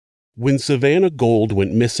When Savannah Gold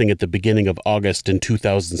went missing at the beginning of August in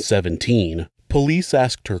 2017, police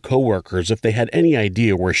asked her coworkers if they had any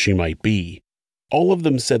idea where she might be. All of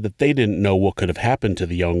them said that they didn't know what could have happened to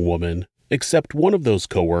the young woman, except one of those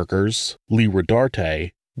coworkers, Lee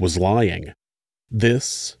Rodarte, was lying.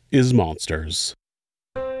 This is Monsters.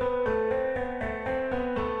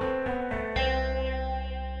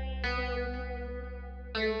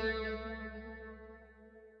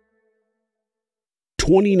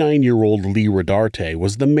 "29-year-old Lee Rodarte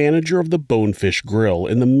was the manager of the Bonefish Grill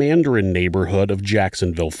in the Mandarin neighborhood of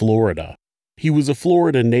Jacksonville, Florida. He was a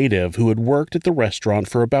Florida native who had worked at the restaurant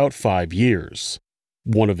for about 5 years.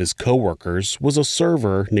 One of his coworkers was a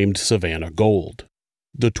server named Savannah Gold.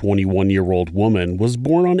 The 21-year-old woman was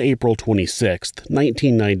born on April 26,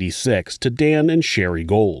 1996, to Dan and Sherry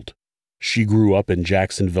Gold. She grew up in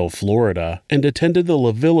Jacksonville, Florida, and attended the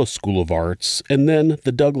La Villa School of Arts and then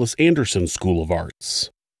the Douglas Anderson School of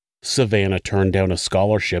Arts. Savannah turned down a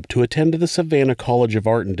scholarship to attend the Savannah College of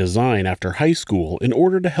Art and Design after high school in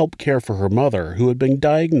order to help care for her mother, who had been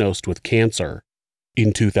diagnosed with cancer.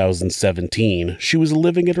 In 2017, she was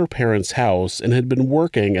living at her parents' house and had been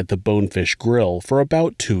working at the Bonefish Grill for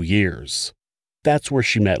about 2 years. That's where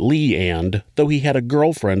she met Lee and, though he had a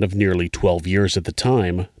girlfriend of nearly 12 years at the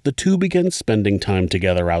time, the two began spending time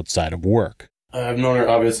together outside of work. I've known her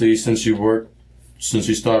obviously since she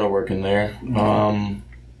started working there. I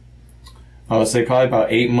would say probably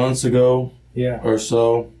about 8 months ago or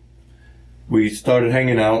so, we started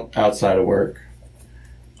hanging out outside of work.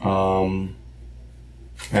 And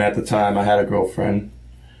at the time I had a girlfriend.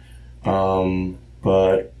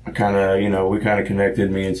 But we kind of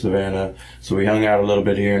connected, me and Savannah. So we hung out a little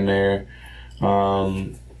bit here and there.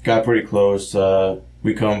 Got pretty close.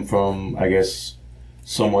 We come from, I guess,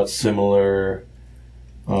 somewhat similar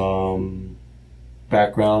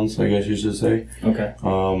backgrounds, I guess you should say. Okay.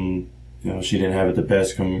 She didn't have it the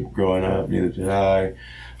best growing up, neither did I.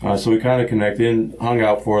 So we kind of connected and hung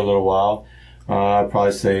out for a little while. I'd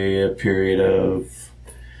probably say a period of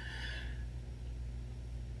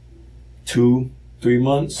 2-3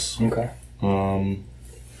 months. Okay. And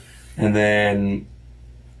then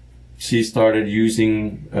she started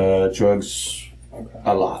using drugs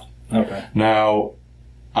a lot. Okay. Now,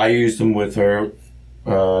 I used them with her,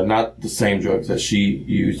 not the same drugs that she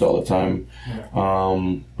used all the time,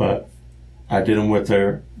 but I did them with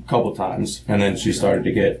her a couple times, and then she started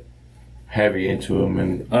to get heavy into them.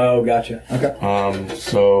 And oh, gotcha. Okay.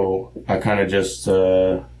 So I kind of just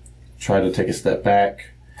tried to take a step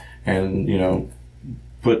back and,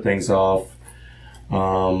 put things off.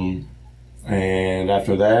 And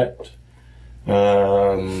after that,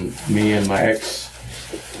 me and my ex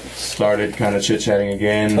started kind of chit-chatting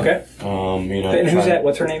again. Okay. And who's that?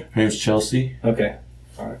 What's her name? Her name's Chelsea. Okay.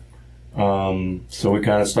 All right. So we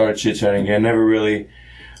kind of started chit-chatting again. Never really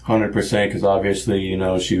 100% because obviously,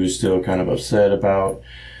 she was still kind of upset about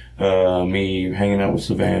me hanging out with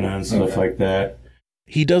Savannah and stuff like that.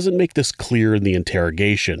 He doesn't make this clear in the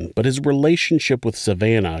interrogation, but his relationship with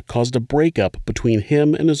Savannah caused a breakup between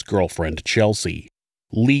him and his girlfriend, Chelsea.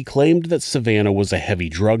 Lee claimed that Savannah was a heavy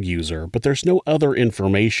drug user, but there's no other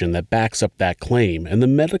information that backs up that claim, and the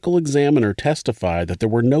medical examiner testified that there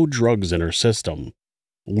were no drugs in her system.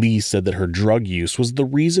 Lee said that her drug use was the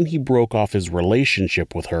reason he broke off his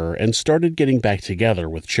relationship with her and started getting back together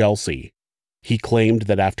with Chelsea. He claimed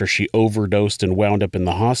that after she overdosed and wound up in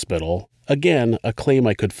the hospital, again, a claim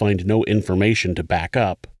I could find no information to back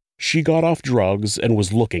up, she got off drugs and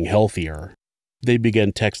was looking healthier. They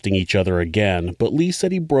began texting each other again, but Lee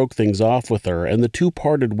said he broke things off with her and the two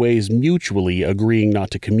parted ways mutually agreeing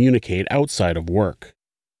not to communicate outside of work.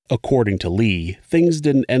 According to Lee, things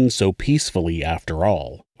didn't end so peacefully after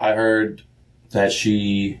all. I heard that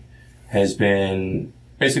she has been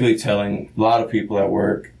basically telling a lot of people at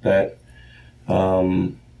work that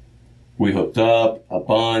we hooked up a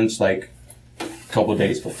bunch, like a couple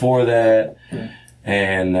days before that,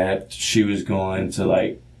 and that she was going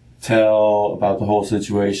to tell about the whole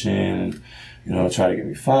situation, try to get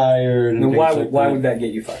me fired. And why would that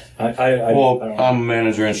get you fired? I'm a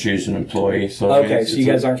manager and she's an employee. So okay, so you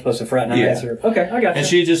guys aren't supposed to fraternize? Yeah. Okay, I got you. And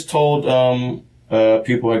she just told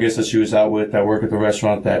people, I guess, that she was out with that work at the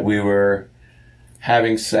restaurant that we were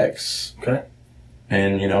having sex. Okay.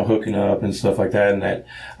 And, hooking up and stuff like that, and that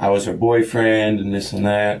I was her boyfriend and this and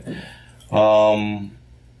that. So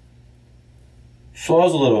I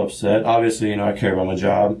was a little upset. Obviously, I care about my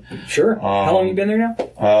job. Sure. How long have you been there now?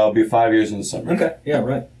 It'll be 5 years in the summer. Okay. Yeah,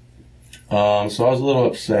 right. So I was a little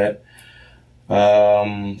upset.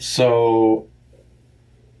 So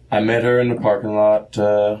I met her in the parking lot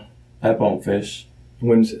at Bonefish.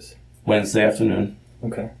 When was this? Wednesday afternoon.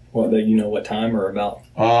 Okay. Well, you know what time or about?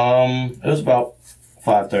 It was about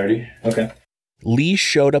 5:30. Okay. Lee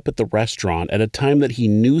showed up at the restaurant at a time that he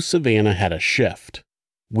knew Savannah had a shift.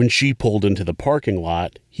 When she pulled into the parking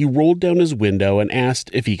lot, he rolled down his window and asked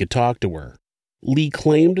if he could talk to her. Lee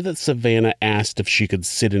claimed that Savannah asked if she could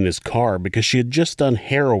sit in his car because she had just done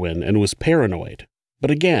heroin and was paranoid. But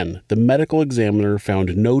again, the medical examiner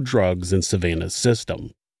found no drugs in Savannah's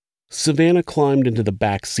system. Savannah climbed into the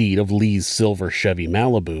back seat of Lee's silver Chevy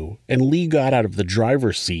Malibu, and Lee got out of the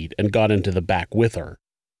driver's seat and got into the back with her.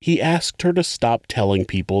 He asked her to stop telling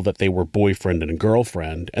people that they were boyfriend and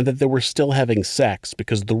girlfriend and that they were still having sex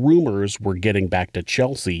because the rumors were getting back to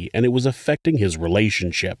Chelsea and it was affecting his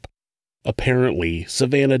relationship. Apparently,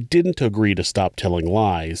 Savannah didn't agree to stop telling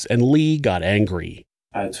lies, and Lee got angry.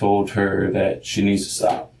 I told her that she needs to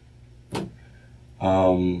stop.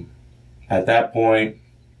 At that point,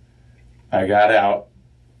 I got out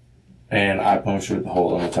and I punctured the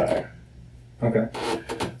hole in the tire. Okay.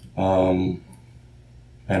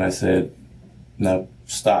 And I said, no,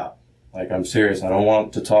 stop. Like, I'm serious. I don't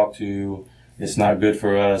want to talk to you. It's not good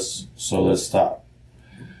for us, so let's stop.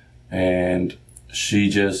 And she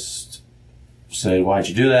just said, why'd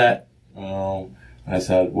you do that? I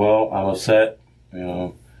said, well, I'm upset.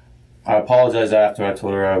 I apologized after. I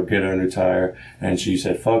told her I would get her a new tire. And she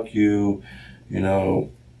said, fuck you.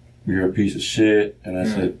 You're a piece of shit. And I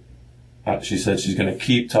said, she said she's going to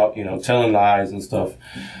keep telling lies and stuff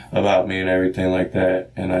about me and everything like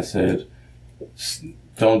that. And I said,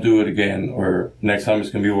 don't do it again, or next time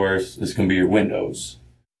it's going to be worse. It's going to be your windows.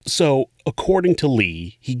 So, according to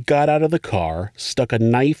Lee, he got out of the car, stuck a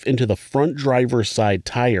knife into the front driver's side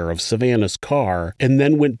tire of Savannah's car, and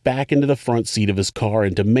then went back into the front seat of his car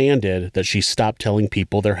and demanded that she stop telling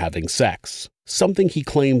people they're having sex. Something he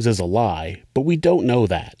claims is a lie, but we don't know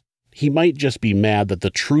that. He might just be mad that the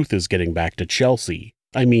truth is getting back to Chelsea.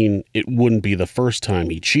 I mean, it wouldn't be the first time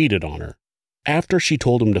he cheated on her. After she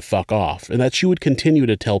told him to fuck off and that she would continue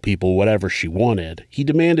to tell people whatever she wanted, he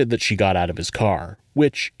demanded that she got out of his car,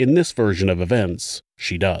 which, in this version of events,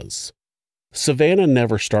 she does. Savannah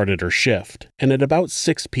never started her shift, and at about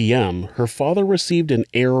 6 p.m., her father received an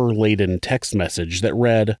error-laden text message that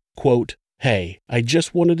read, quote, "Hey, I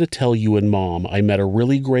just wanted to tell you and Mom I met a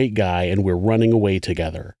really great guy and we're running away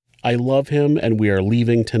together. I love him and we are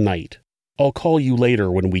leaving tonight. I'll call you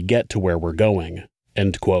later when we get to where we're going."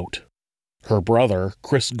 End quote. Her brother,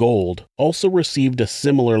 Chris Gold, also received a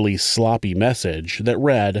similarly sloppy message that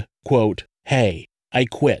read, quote, "Hey, I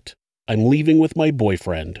quit. I'm leaving with my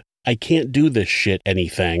boyfriend. I can't do this shit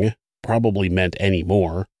anything," probably meant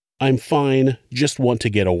anymore. "I'm fine, just want to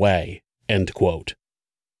get away." End quote.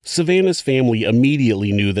 Savannah's family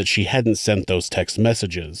immediately knew that she hadn't sent those text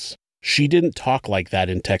messages. She didn't talk like that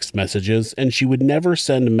in text messages, and she would never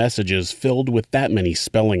send messages filled with that many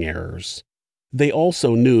spelling errors. They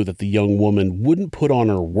also knew that the young woman wouldn't put on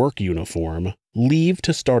her work uniform, leave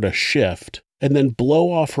to start a shift, and then blow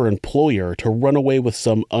off her employer to run away with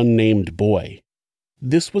some unnamed boy.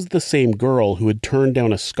 This was the same girl who had turned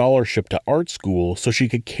down a scholarship to art school so she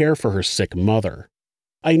could care for her sick mother.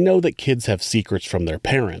 I know that kids have secrets from their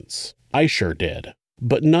parents. I sure did.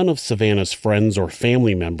 But none of Savannah's friends or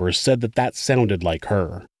family members said that that sounded like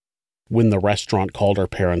her. When the restaurant called her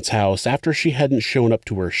parents' house after she hadn't shown up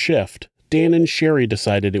to her shift, Dan and Sherry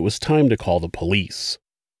decided it was time to call the police.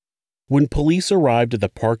 When police arrived at the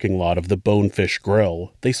parking lot of the Bonefish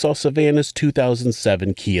Grill, they saw Savannah's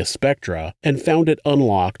 2007 Kia Spectra and found it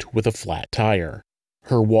unlocked with a flat tire.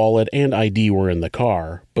 Her wallet and ID were in the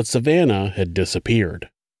car, but Savannah had disappeared.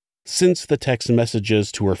 Since the text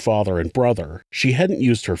messages to her father and brother, she hadn't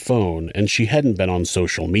used her phone and she hadn't been on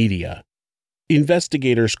social media.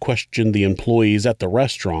 Investigators questioned the employees at the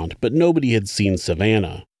restaurant, but nobody had seen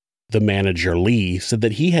Savannah. The manager, Lee, said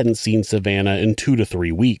that he hadn't seen Savannah in 2 to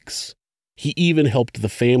 3 weeks. He even helped the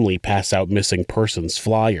family pass out missing persons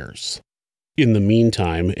flyers. In the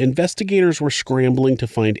meantime, investigators were scrambling to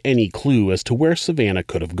find any clue as to where Savannah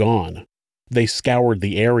could have gone. They scoured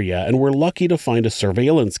the area and were lucky to find a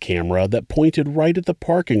surveillance camera that pointed right at the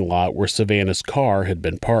parking lot where Savannah's car had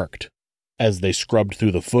been parked. As they scrubbed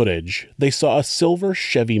through the footage, they saw a silver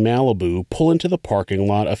Chevy Malibu pull into the parking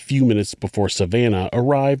lot a few minutes before Savannah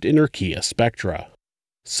arrived in her Kia Spectra.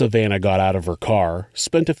 Savannah got out of her car,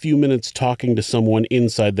 spent a few minutes talking to someone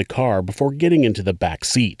inside the car before getting into the back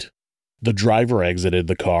seat. The driver exited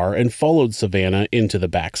the car and followed Savannah into the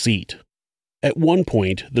back seat. At one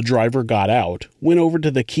point, the driver got out, went over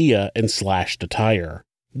to the Kia and slashed a tire.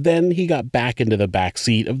 Then he got back into the back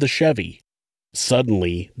seat of the Chevy.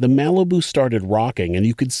 Suddenly, the Malibu started rocking and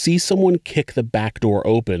you could see someone kick the back door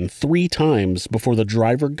open 3 times before the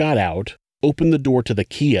driver got out, opened the door to the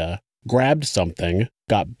Kia, grabbed something,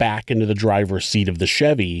 got back into the driver's seat of the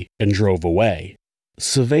Chevy, and drove away.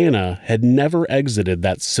 Savannah had never exited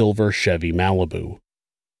that silver Chevy Malibu.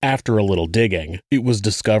 After a little digging, it was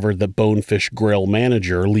discovered that Bonefish Grill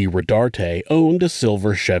manager Lee Rodarte owned a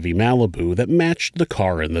silver Chevy Malibu that matched the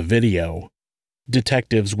car in the video.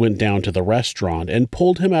 Detectives went down to the restaurant and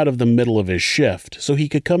pulled him out of the middle of his shift so he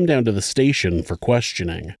could come down to the station for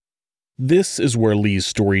questioning. This is where Lee's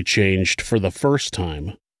story changed for the first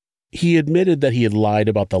time. He admitted that he had lied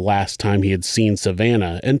about the last time he had seen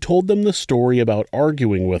Savannah and told them the story about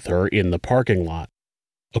arguing with her in the parking lot.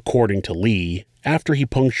 According to Lee, after he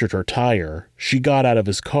punctured her tire, she got out of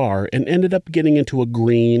his car and ended up getting into a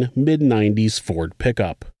green, mid-90s Ford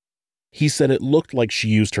pickup. He said it looked like she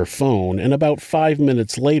used her phone, and about 5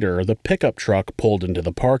 minutes later, the pickup truck pulled into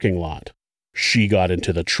the parking lot. She got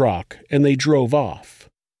into the truck, and they drove off.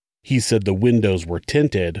 He said the windows were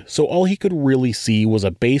tinted, so all he could really see was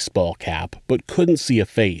a baseball cap, but couldn't see a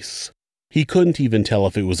face. He couldn't even tell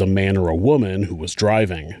if it was a man or a woman who was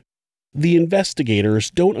driving. The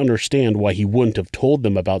investigators don't understand why he wouldn't have told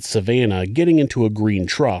them about Savannah getting into a green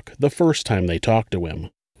truck the first time they talked to him.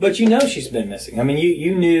 But you know she's been missing. I mean,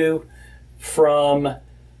 you knew from,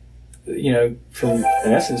 in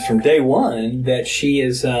essence, from day one that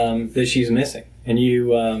she's missing, and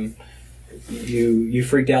you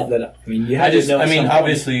freaked out that, I mean, you had to know. I mean,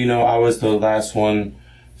 obviously, I was the last one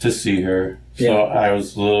to see her, so I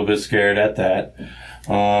was a little bit scared at that.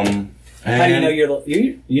 How do you know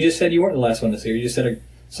you just said you weren't the last one to see her? You just said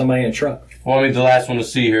somebody in a truck. Well, I mean, the last one to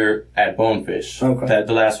see her at Bonefish. Okay.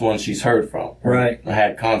 The last one she's heard from. Right. I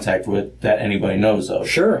had contact with that anybody knows of.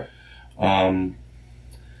 Sure. And,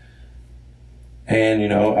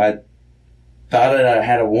 I thought that I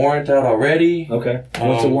had a warrant out already. Okay.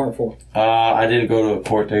 What's the warrant for? I didn't go to a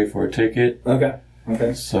court date for a ticket. Okay.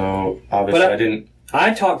 So, obviously, I didn't.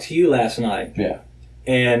 I talked to you last night. Yeah.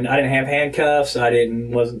 And I didn't have handcuffs.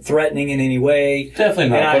 Wasn't threatening in any way. Definitely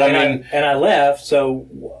not. And I left. So,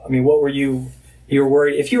 I mean, what were you? You were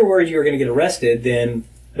worried. If you were worried you were going to get arrested, then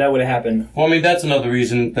that would have happened. Well, I mean, that's another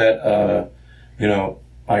reason that,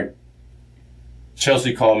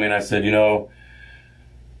 Chelsea called me and I said,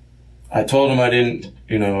 I told him I didn't,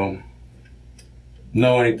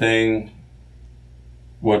 know anything.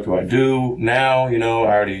 What do I do now? I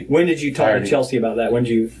already. When did you talk to Chelsea about that? When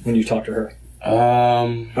did you talk to her?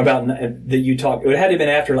 About that you talked. It had to have been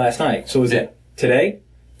after last night. So was it today?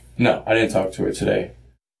 No, I didn't talk to her today.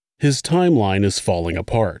 His timeline is falling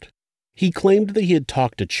apart. He claimed that he had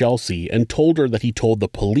talked to Chelsea and told her that he told the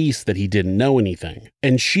police that he didn't know anything,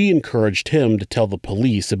 and she encouraged him to tell the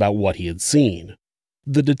police about what he had seen.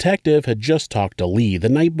 The detective had just talked to Lee the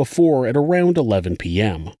night before at around 11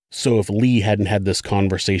 p.m., so if Lee hadn't had this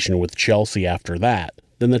conversation with Chelsea after that,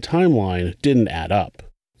 then the timeline didn't add up.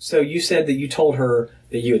 So you said that you told her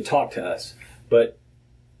that you had talked to us, but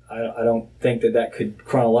I don't think that could,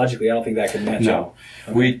 chronologically, I don't think that could match up. No.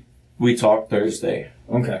 Okay. We talked Thursday.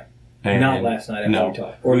 Okay. Not last night after we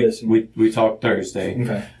talked. Or we talked Thursday.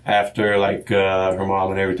 Okay. After, her mom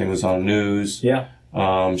and everything was on the news. Yeah.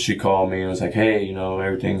 She called me and was like, hey,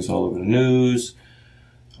 everything's all over the news.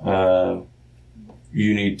 You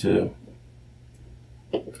need to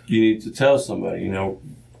tell somebody,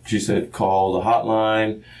 She said, call the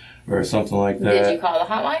hotline or something like that. Did you call the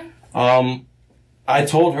hotline? I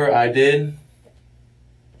told her I did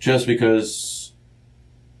just because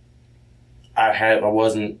I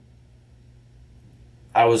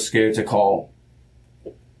was scared to call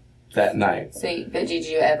that night. But did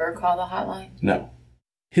you ever call the hotline? No.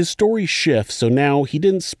 His story shifts, so now he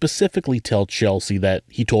didn't specifically tell Chelsea that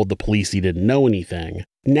he told the police he didn't know anything.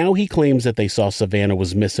 Now he claims that they saw Savannah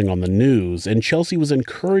was missing on the news, and Chelsea was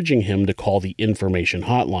encouraging him to call the information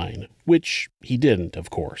hotline, which he didn't, of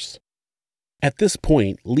course. At this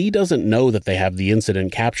point, Lee doesn't know that they have the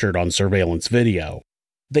incident captured on surveillance video.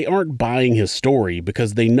 They aren't buying his story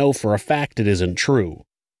because they know for a fact it isn't true.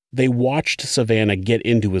 They watched Savannah get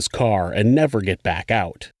into his car and never get back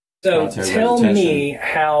out. So tell me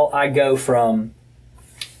how I go from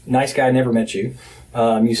nice guy, never met you.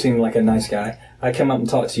 You seem like a nice guy. I come up and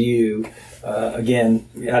talk to you. Again,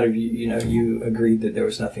 out of you agreed that there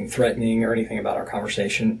was nothing threatening or anything about our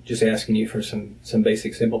conversation. Just asking you for some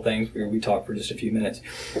basic, simple things. We talked for just a few minutes,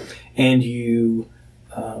 and you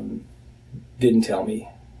didn't tell me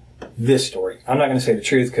this story. I'm not going to say the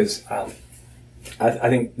truth because I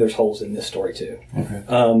think there's holes in this story too.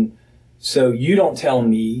 Okay. So you don't tell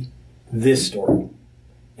me this story,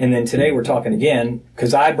 and then today we're talking again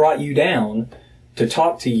because I brought you down to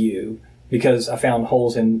talk to you because I found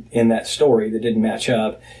holes in that story that didn't match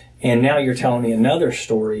up. And now you're telling me another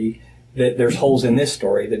story that there's holes in this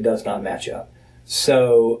story that does not match up.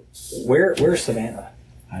 So where's Savannah?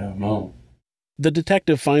 I don't know. The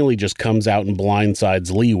detective finally just comes out and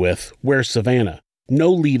blindsides Lee with, "Where's Savannah?" No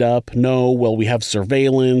lead up, no, well, we have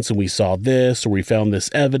surveillance and we saw this, or we found this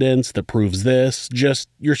evidence that proves this. Just,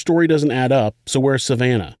 your story doesn't add up, so where's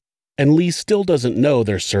Savannah? And Lee still doesn't know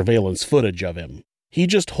there's surveillance footage of him. He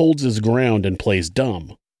just holds his ground and plays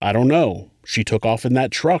dumb. I don't know. She took off in that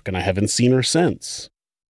truck and I haven't seen her since.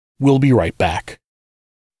 We'll be right back.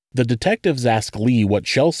 The detectives ask Lee what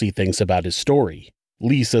Chelsea thinks about his story.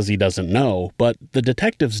 Lee says he doesn't know, but the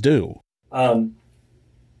detectives do.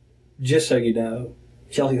 Just so you know,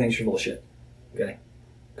 Chelsea thinks you're full of shit. Okay?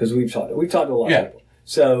 Because we've talked to a lot of people.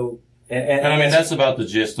 So, and I mean, that's about the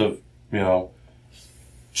gist of,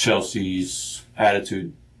 Chelsea's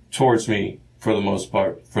attitude towards me for the most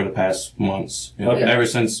part for the past months. Ever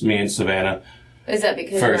since me and Savannah. Is that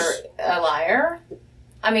because you're a liar?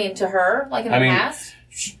 I mean, to her, like in the past?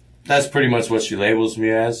 That's pretty much what she labels me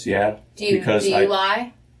as, yeah. Do you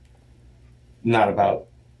lie? Not about...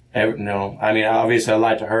 No. I mean, obviously I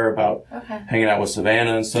lied to her about hanging out with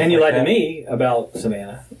Savannah and stuff. And you lied to me about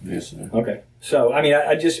Savannah. Yes, sir. Okay. So, I mean,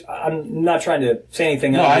 I'm not trying to say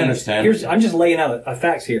anything. No, I understand. I'm just laying out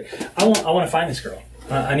facts here. I want to find this girl.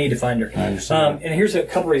 I need to find her. I understand. And here's a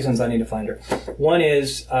couple reasons I need to find her. One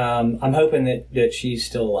is I'm hoping that she's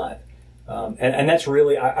still alive. And that's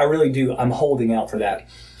really, I really do, I'm holding out for that.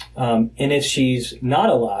 And if she's not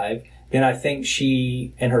alive, then I think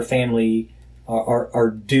she and her family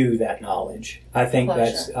are due that knowledge. I think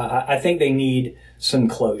I think they need some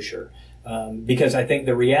closure, because I think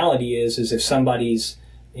the reality is if somebody's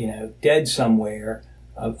dead somewhere,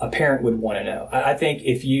 a parent would want to know. I think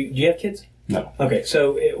do you have kids? No. Okay,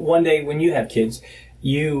 so one day when you have kids,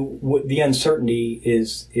 the uncertainty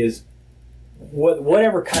is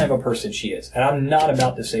whatever kind of a person she is, and I'm not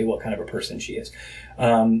about to say what kind of a person she is,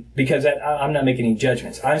 because I'm not making any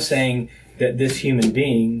judgments. I'm saying that this human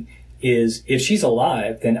being is, if she's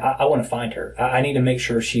alive, then I want to find her. I need to make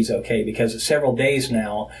sure she's okay, because several days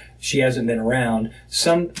now she hasn't been around.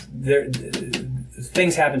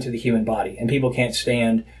 Things happen to the human body, and people can't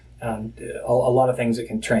stand a lot of things that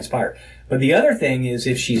can transpire. But the other thing is,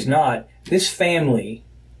 if she's not, this family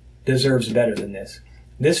deserves better than this.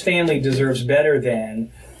 This family deserves better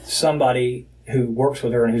than somebody who works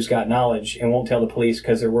with her and who's got knowledge and won't tell the police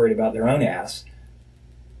because they're worried about their own ass.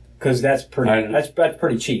 Because that's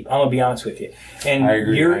pretty cheap. I'm gonna be honest with you. And I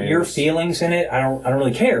agree. Your feelings in it, I don't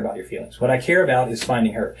really care about your feelings. What I care about is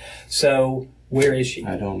finding her. So where is she?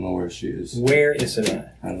 I don't know where she is. Where is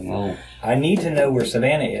Savannah? I don't know. I need to know where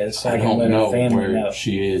Savannah is so I can let her family know.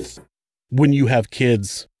 She is. When you have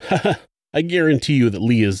kids, I guarantee you that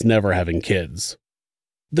Lee is never having kids.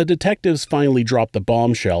 The detectives finally drop the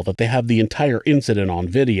bombshell that they have the entire incident on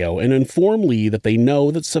video and inform Lee that they know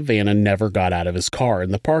that Savannah never got out of his car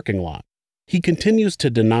in the parking lot. He continues to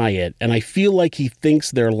deny it, and I feel like he thinks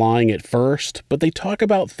they're lying at first, but they talk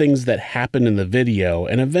about things that happen in the video,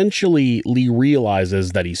 and eventually Lee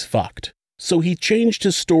realizes that he's fucked. So he changed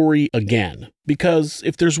his story again, because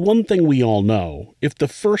if there's one thing we all know, if the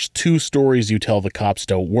first two stories you tell the cops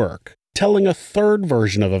don't work, telling a third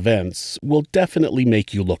version of events will definitely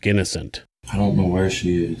make you look innocent. I don't know where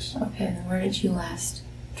she is. Okay, then where did you last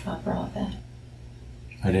drop her off at?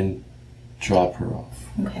 I didn't drop her off.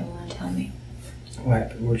 Okay, well then tell me. What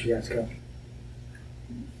happened? Where'd you guys go?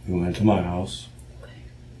 We went to my house. Okay.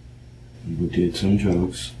 We did some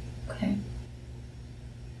drugs. Okay.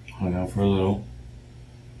 Hung out for a little.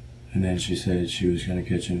 And then she said she was going to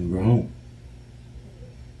catch an Uber home.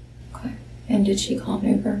 Okay. And did she call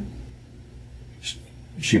an Uber?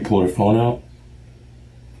 She pulled her phone out.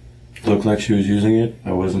 Looked like she was using it.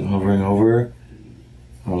 I wasn't hovering over her.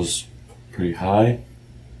 I was pretty high.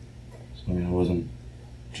 So, I wasn't...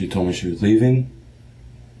 She told me she was leaving.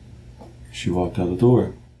 She walked out the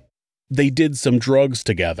door. They did some drugs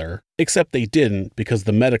together, except they didn't because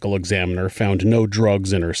the medical examiner found no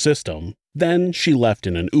drugs in her system. Then she left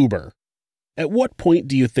in an Uber. At what point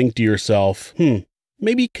do you think to yourself,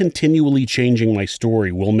 maybe continually changing my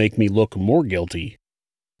story will make me look more guilty?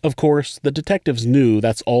 Of course, the detectives knew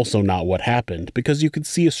that's also not what happened because you could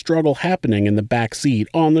see a struggle happening in the back seat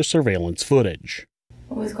on the surveillance footage.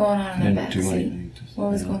 What was going on in the back seat?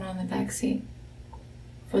 What was going on in the back seat?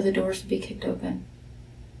 For the doors to be kicked open.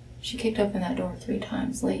 She kicked open that door 3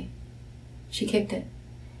 times, Lee. She kicked it.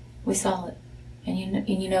 We saw it. And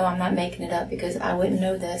you know I'm not making it up because I wouldn't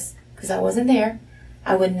know this because I wasn't there.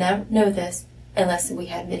 I would never know this unless we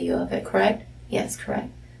had video of it, correct? Yes, correct.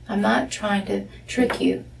 I'm not trying to trick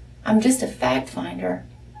you. I'm just a fact finder.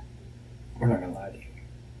 We're not going to lie to you.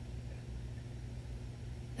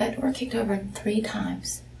 That door kicked open 3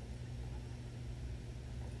 times.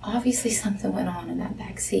 Obviously something went on in that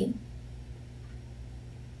back seat.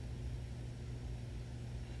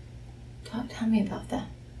 Tell me about that.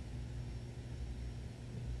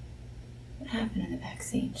 What happened in the back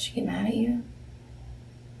seat? Did she get mad at you?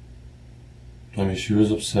 I mean, she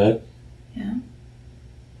was upset. Yeah?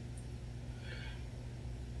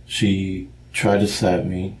 She tried to slap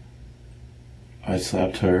me. I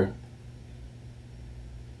slapped her.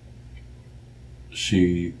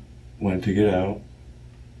 She went to get out.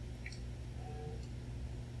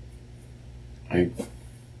 I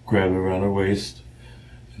grabbed her around her waist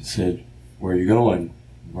and said, "Where are you going?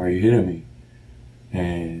 Why are you hitting me?"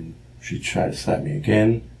 And she tried to slap me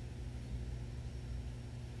again.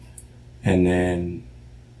 And then,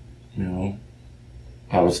 you know,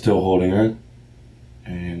 I was still holding her.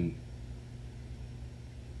 And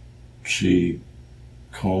she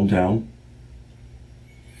calmed down.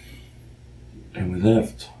 And we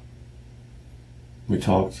left. We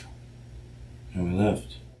talked. And we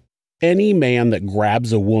left. Any man that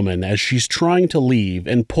grabs a woman as she's trying to leave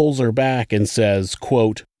and pulls her back and says,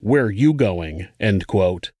 quote, "Where are you going?" end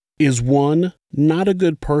quote, is 1, not a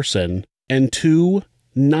good person, and 2,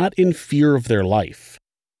 not in fear of their life.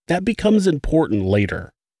 That becomes important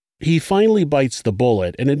later. He finally bites the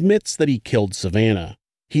bullet and admits that he killed Savannah.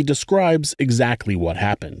 He describes exactly what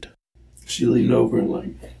happened. She leaned over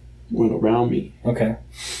and went around me. Okay.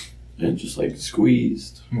 And just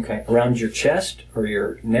squeezed. Okay. Around your chest or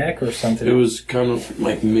your neck or something? It was kind of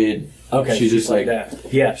mid. Okay. She just like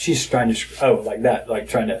that. Yeah, she's trying to, like that,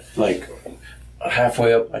 trying to.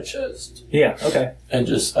 Halfway up my chest. Yeah, okay. And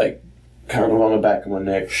just kind of on the back of my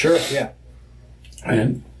neck. Sure, yeah.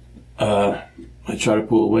 And I tried to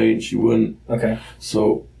pull away and she wouldn't. Okay.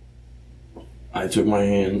 So I took my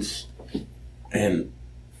hands and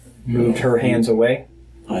moved her hands away?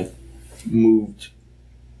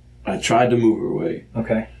 I tried to move her away.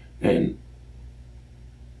 Okay. And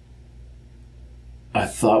I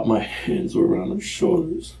thought my hands were around her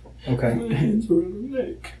shoulders. Okay. My hands were around her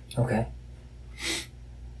neck. Okay.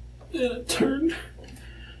 And I turned.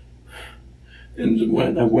 And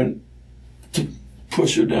when I went to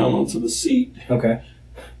push her down onto the seat. Okay.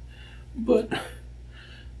 But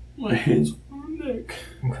my hands were on her neck.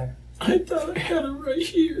 Okay. I thought I had her right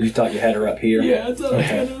here. You thought you had her up here? Yeah, I thought I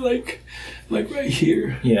had her like right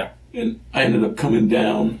here. Yeah. And I ended up coming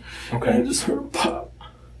down. Okay. And I just heard a pop.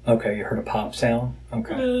 Okay, you heard a pop sound?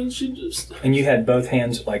 Okay. And she just... And you had both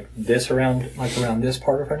hands like this around this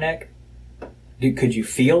part of her neck? Could you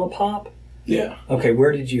feel a pop? Yeah. Okay,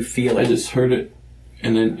 where did you feel it? I just heard it,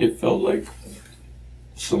 and then it felt like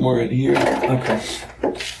somewhere in here. Okay.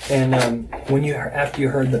 And after you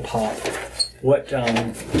heard the pop, what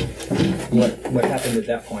happened at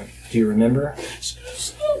that point? Do you remember?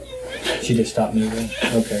 She just stopped moving?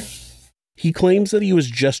 Okay. He claims that he was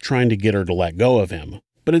just trying to get her to let go of him,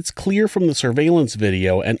 but it's clear from the surveillance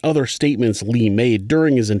video and other statements Lee made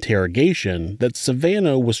during his interrogation that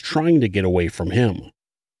Savannah was trying to get away from him.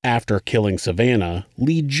 After killing Savannah,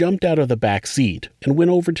 Lee jumped out of the back seat and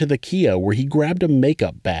went over to the Kia where he grabbed a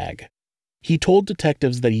makeup bag. He told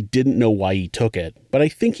detectives that he didn't know why he took it, but I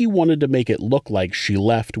think he wanted to make it look like she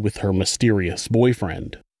left with her mysterious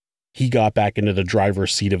boyfriend. He got back into the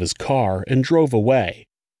driver's seat of his car and drove away.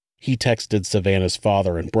 He texted Savannah's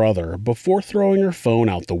father and brother before throwing her phone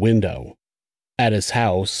out the window. At his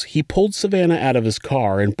house, he pulled Savannah out of his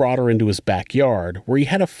car and brought her into his backyard where he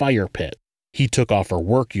had a fire pit. He took off her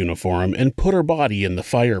work uniform and put her body in the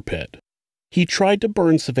fire pit. He tried to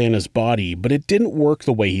burn Savannah's body, but it didn't work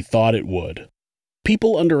the way he thought it would.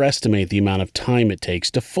 People underestimate the amount of time it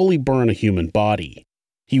takes to fully burn a human body.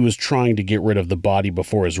 He was trying to get rid of the body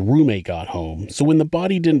before his roommate got home, so when the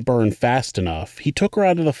body didn't burn fast enough, he took her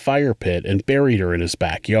out of the fire pit and buried her in his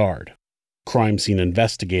backyard. Crime scene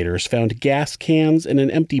investigators found gas cans and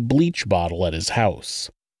an empty bleach bottle at his house.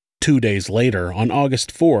 2 days later, on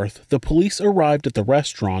August 4th, the police arrived at the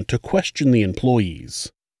restaurant to question the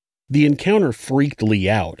employees. The encounter freaked Lee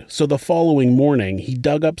out, so the following morning he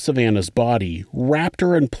dug up Savannah's body, wrapped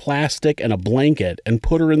her in plastic and a blanket, and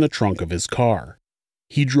put her in the trunk of his car.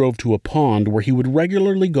 He drove to a pond where he would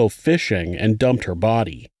regularly go fishing and dumped her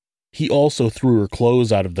body. He also threw her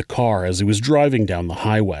clothes out of the car as he was driving down the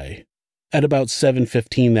highway. At about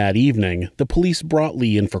 7:15 that evening, the police brought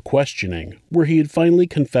Lee in for questioning, where he had finally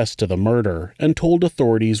confessed to the murder and told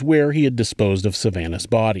authorities where he had disposed of Savannah's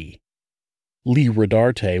body. Lee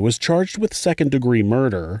Rodarte was charged with second-degree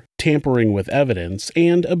murder, tampering with evidence,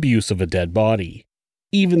 and abuse of a dead body.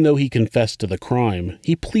 Even though he confessed to the crime,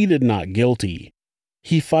 he pleaded not guilty.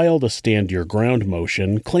 He filed a stand your ground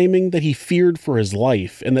motion claiming that he feared for his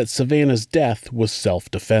life and that Savannah's death was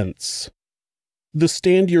self-defense. The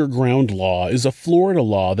Stand Your Ground law is a Florida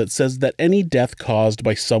law that says that any death caused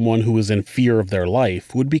by someone who is in fear of their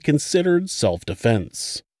life would be considered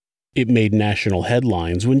self-defense. It made national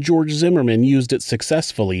headlines when George Zimmerman used it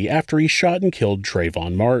successfully after he shot and killed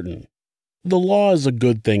Trayvon Martin. The law is a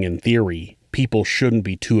good thing in theory. People shouldn't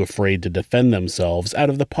be too afraid to defend themselves out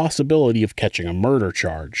of the possibility of catching a murder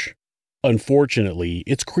charge. Unfortunately,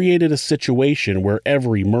 it's created a situation where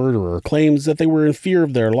every murderer claims that they were in fear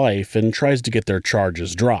of their life and tries to get their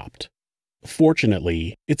charges dropped.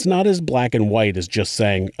 Fortunately, it's not as black and white as just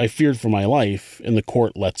saying, "I feared for my life," and the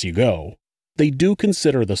court lets you go. They do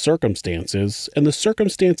consider the circumstances, and the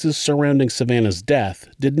circumstances surrounding Savannah's death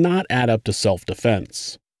did not add up to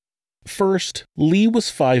self-defense. First, Lee was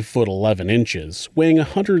 5 foot 11 inches, weighing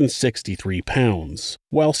 163 pounds,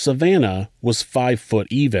 while Savannah was 5 foot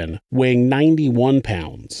even, weighing 91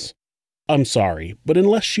 pounds. I'm sorry, but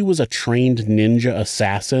unless she was a trained ninja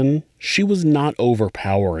assassin, she was not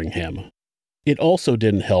overpowering him. It also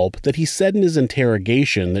didn't help that he said in his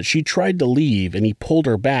interrogation that she tried to leave and he pulled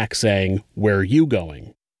her back saying, "Where are you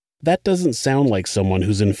going?" That doesn't sound like someone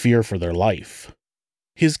who's in fear for their life.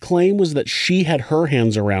 His claim was that she had her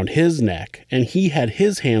hands around his neck and he had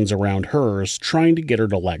his hands around hers trying to get her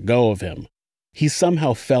to let go of him. He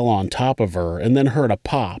somehow fell on top of her and then heard a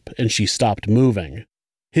pop and she stopped moving.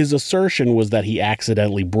 His assertion was that he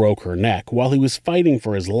accidentally broke her neck while he was fighting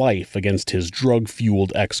for his life against his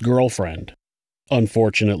drug-fueled ex-girlfriend.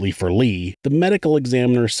 Unfortunately for Lee, the medical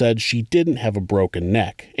examiner said she didn't have a broken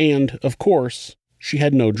neck and, of course, she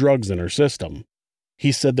had no drugs in her system.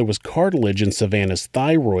 He said there was cartilage in Savannah's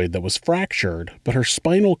thyroid that was fractured, but her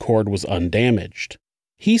spinal cord was undamaged.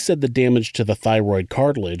 He said the damage to the thyroid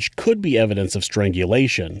cartilage could be evidence of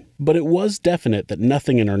strangulation, but it was definite that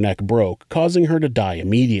nothing in her neck broke, causing her to die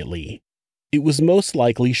immediately. It was most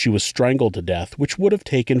likely she was strangled to death, which would have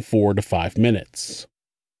taken 4 to 5 minutes.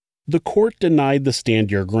 The court denied the Stand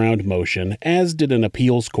Your Ground motion, as did an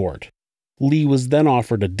appeals court. Lee was then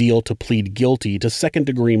offered a deal to plead guilty to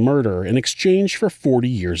second-degree murder in exchange for 40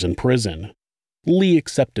 years in prison. Lee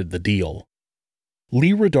accepted the deal.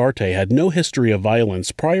 Lee Rodarte had no history of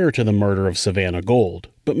violence prior to the murder of Savannah Gold,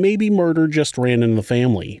 but maybe murder just ran in the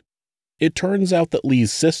family. It turns out that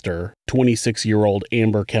Lee's sister, 26-year-old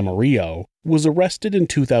Amber Camarillo, was arrested in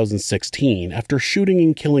 2016 after shooting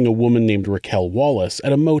and killing a woman named Raquel Wallace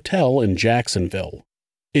at a motel in Jacksonville.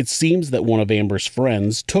 It seems that one of Amber's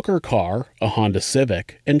friends took her car, a Honda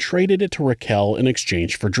Civic, and traded it to Raquel in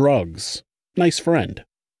exchange for drugs. Nice friend.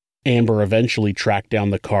 Amber eventually tracked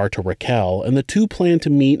down the car to Raquel, and the two planned to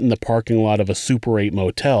meet in the parking lot of a Super 8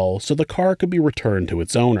 motel so the car could be returned to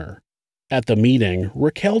its owner. At the meeting,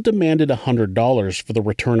 Raquel demanded $100 for the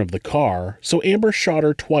return of the car, so Amber shot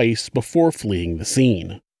her twice before fleeing the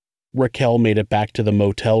scene. Raquel made it back to the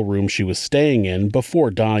motel room she was staying in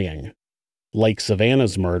before dying. Like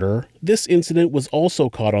Savannah's murder, this incident was also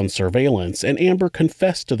caught on surveillance, and Amber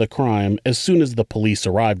confessed to the crime as soon as the police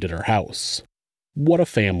arrived at her house. What a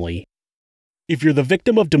family. If you're the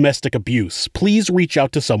victim of domestic abuse, please reach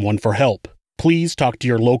out to someone for help. Please talk to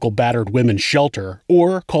your local battered women's shelter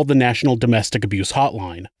or call the National Domestic Abuse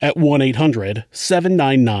Hotline at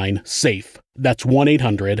 1-800-799-SAFE. That's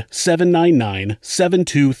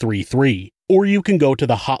 1-800-799-7233. Or you can go to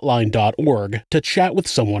thehotline.org to chat with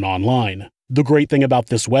someone online. The great thing about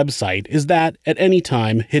this website is that, at any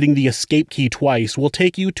time, hitting the escape key twice will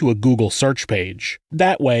take you to a Google search page.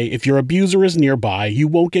 That way, if your abuser is nearby, you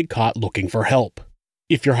won't get caught looking for help.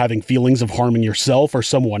 If you're having feelings of harming yourself or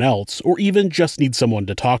someone else, or even just need someone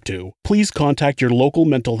to talk to, please contact your local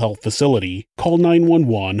mental health facility, call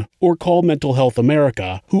 911, or call Mental Health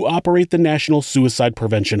America, who operate the National Suicide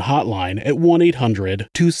Prevention Hotline at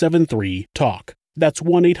 1-800-273-TALK. That's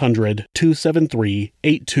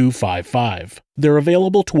 1-800-273-8255. They're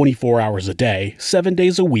available 24 hours a day, 7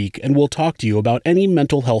 days a week, and will talk to you about any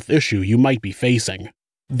mental health issue you might be facing.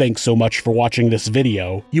 Thanks so much for watching this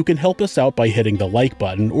video. You can help us out by hitting the like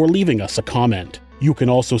button or leaving us a comment. You can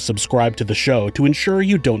also subscribe to the show to ensure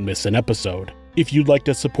you don't miss an episode. If you'd like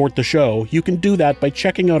to support the show, you can do that by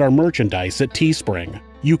checking out our merchandise at Teespring.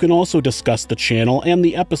 You can also discuss the channel and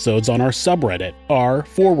the episodes on our subreddit,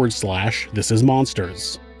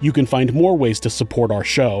 r/thisismonsters. You can find more ways to support our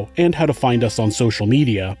show and how to find us on social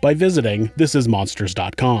media by visiting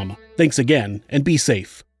thisismonsters.com. Thanks again, and be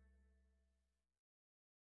safe.